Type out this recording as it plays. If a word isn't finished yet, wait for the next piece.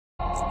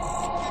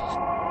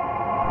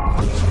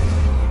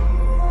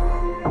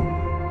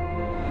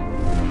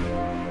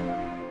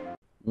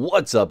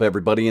What's up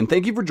everybody, and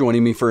thank you for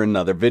joining me for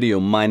another video.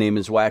 My name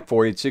is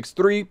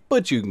Whack4863,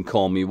 but you can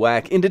call me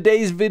Whack. In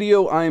today's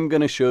video, I am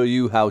going to show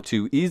you how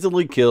to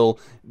easily kill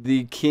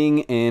the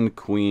King and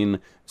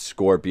Queen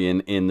Scorpion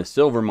in the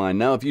Silver Mine.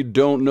 Now, if you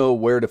don't know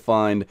where to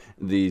find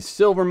the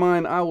Silver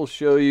Mine, I will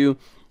show you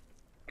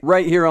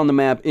right here on the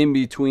map in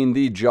between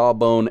the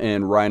Jawbone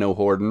and Rhino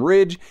Horden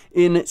Ridge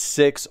in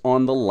 6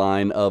 on the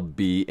line of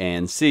B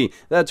and C.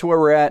 That's where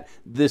we're at.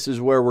 This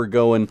is where we're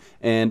going,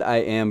 and I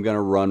am going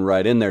to run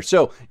right in there.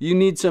 So you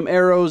need some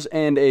arrows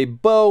and a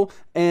bow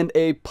and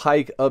a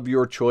pike of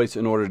your choice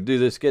in order to do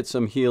this. Get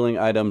some healing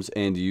items,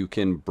 and you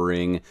can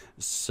bring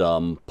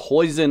some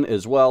poison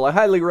as well. I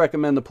highly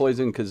recommend the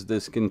poison because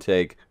this can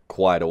take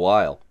quite a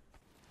while.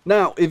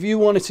 Now, if you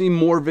want to see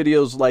more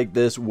videos like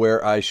this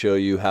where I show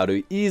you how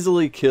to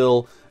easily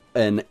kill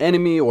an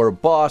enemy or a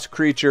boss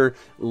creature,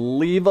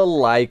 leave a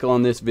like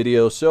on this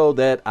video so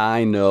that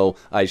I know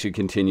I should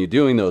continue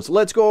doing those.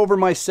 Let's go over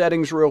my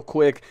settings real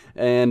quick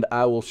and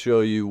I will show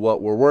you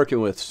what we're working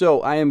with.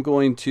 So I am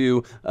going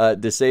to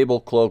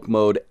disable cloak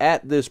mode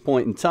at this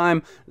point in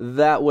time.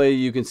 That way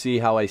you can see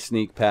how I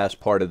sneak past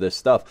part of this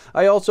stuff.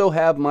 I also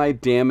have my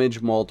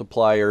damage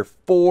multiplier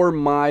for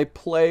my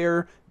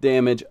player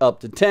damage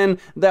up to 10.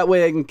 That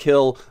way I can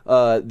kill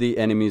the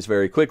enemies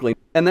very quickly.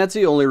 And that's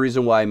the only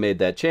reason why I made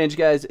that change,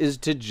 guys, is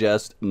to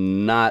just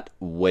not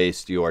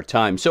waste your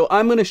time. So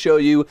I'm going to show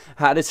you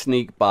how to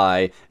sneak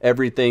by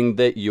everything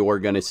that you're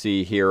going to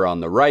see here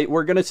on the right.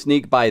 We're going to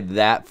sneak by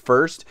that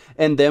first,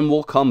 and then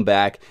we'll come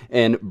back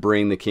and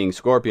bring the King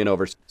Scorpion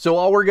over. So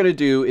all we're going to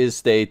do is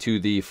stay to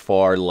the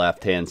far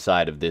left-hand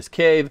side of this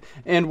cave,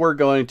 and we're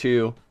going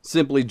to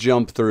simply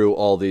jump through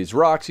all these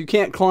rocks. You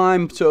can't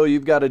climb, so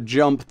you've got to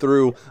jump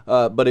through,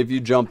 but if you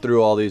jump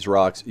through all these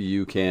rocks,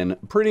 you can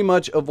pretty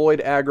much avoid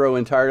aggro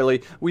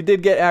entirely. We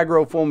did get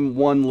aggro from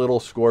one little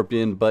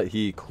scorpion, but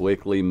he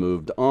quickly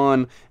moved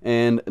on,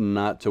 and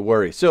not to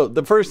worry. So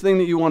the first thing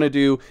that you want to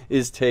do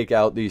is take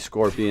out the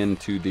scorpion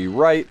to the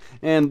right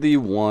and the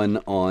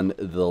one on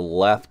the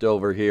left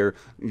over here.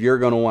 You're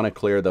going to want to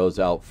clear those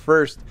out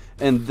first,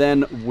 and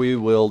then we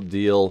will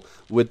deal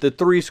with the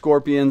 3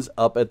 scorpions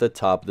up at the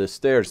top of the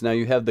stairs. Now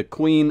you have the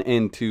queen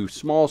and 2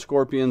 small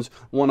scorpions,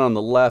 one on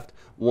the left,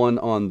 one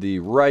on the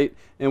right,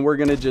 and we're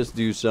going to just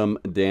do some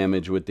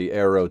damage with the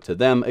arrow to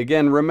them.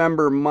 Again,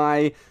 remember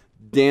my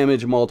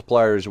damage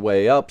multiplier is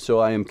way up, so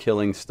I am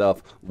killing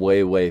stuff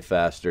way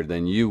faster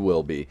than you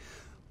will be.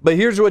 But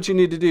here's what you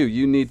need to do.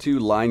 You need to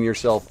line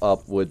yourself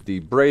up with the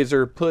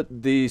brazier,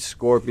 put the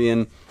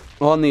scorpion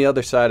on the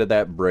other side of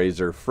that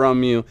brazier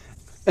from you,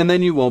 and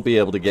then you won't be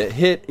able to get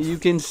hit. You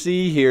can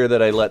see here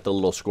that I let the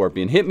little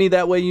scorpion hit me.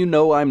 That way you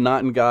know I'm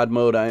not in God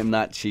mode. I am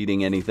not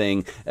cheating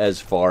anything as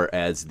far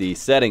as the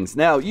settings.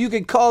 Now, you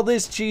can call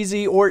this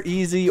cheesy or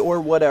easy or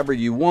whatever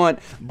you want,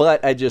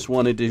 but I just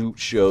wanted to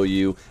show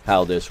you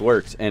how this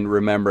works. And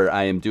remember,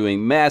 I am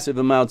doing massive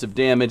amounts of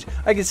damage.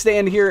 I can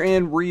stand here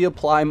and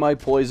reapply my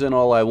poison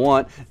all I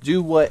want,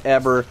 do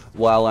whatever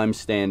while I'm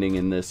standing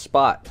in this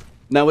spot.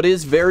 Now, it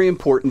is very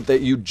important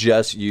that you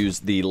just use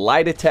the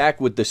light attack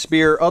with the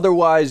spear.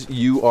 Otherwise,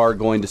 you are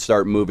going to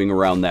start moving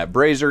around that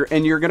brazier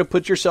and you're going to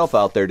put yourself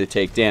out there to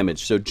take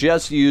damage. So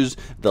just use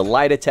the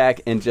light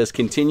attack and just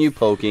continue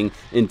poking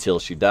until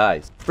she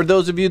dies. For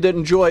those of you that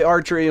enjoy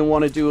archery and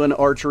want to do an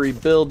archery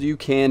build, you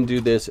can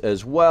do this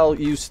as well.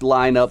 You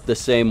line up the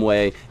same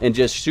way and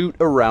just shoot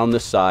around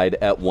the side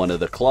at one of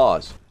the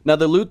claws. Now,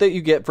 the loot that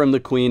you get from the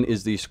Queen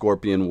is the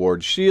Scorpion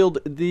Ward Shield,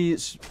 the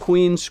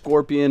Queen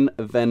Scorpion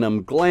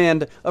Venom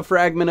Gland, a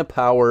Fragment of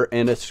Power,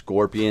 and a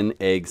Scorpion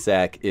Egg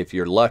Sac if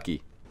you're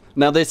lucky.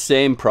 Now, this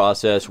same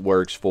process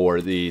works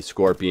for the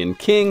Scorpion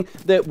King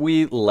that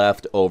we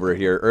left over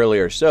here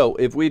earlier. So,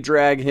 if we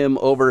drag him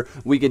over,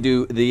 we can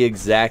do the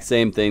exact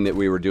same thing that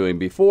we were doing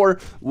before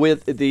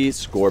with the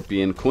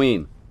Scorpion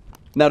Queen.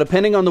 Now,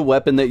 depending on the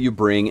weapon that you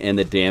bring and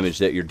the damage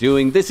that you're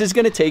doing, this is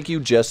going to take you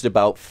just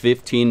about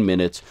 15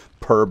 minutes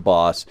per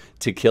boss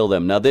to kill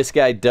them. Now, this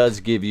guy does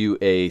give you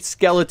a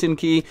skeleton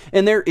key,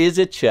 and there is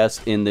a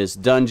chest in this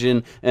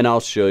dungeon, and I'll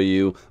show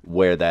you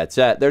where that's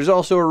at. There's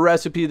also a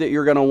recipe that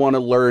you're going to want to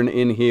learn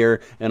in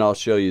here, and I'll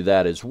show you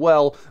that as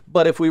well.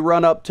 But if we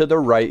run up to the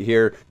right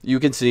here,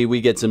 you can see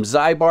we get some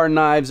Zybar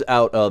knives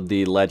out of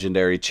the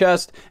legendary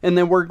chest, and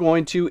then we're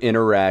going to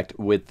interact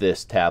with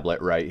this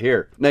tablet right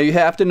here. Now, you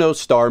have to know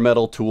Star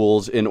Metal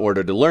tools in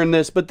order to learn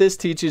this, but this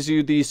teaches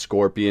you the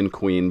Scorpion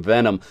Queen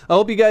Venom. I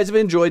hope you guys have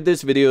enjoyed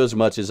this video as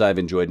much as I've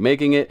enjoyed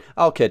making it.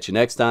 I'll catch you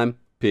next time.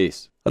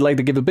 Peace. I'd like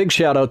to give a big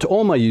shout out to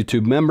all my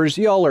YouTube members.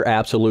 Y'all are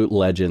absolute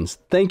legends.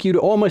 Thank you to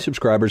all my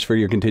subscribers for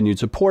your continued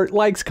support,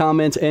 likes,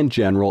 comments, and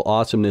general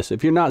awesomeness.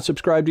 If you're not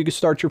subscribed, you can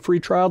start your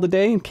free trial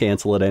today and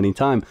cancel at any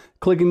time.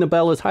 Clicking the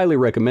bell is highly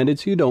recommended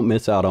so you don't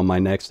miss out on my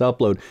next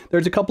upload.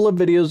 There's a couple of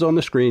videos on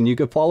the screen. You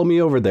can follow me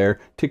over there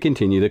to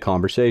continue the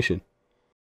conversation.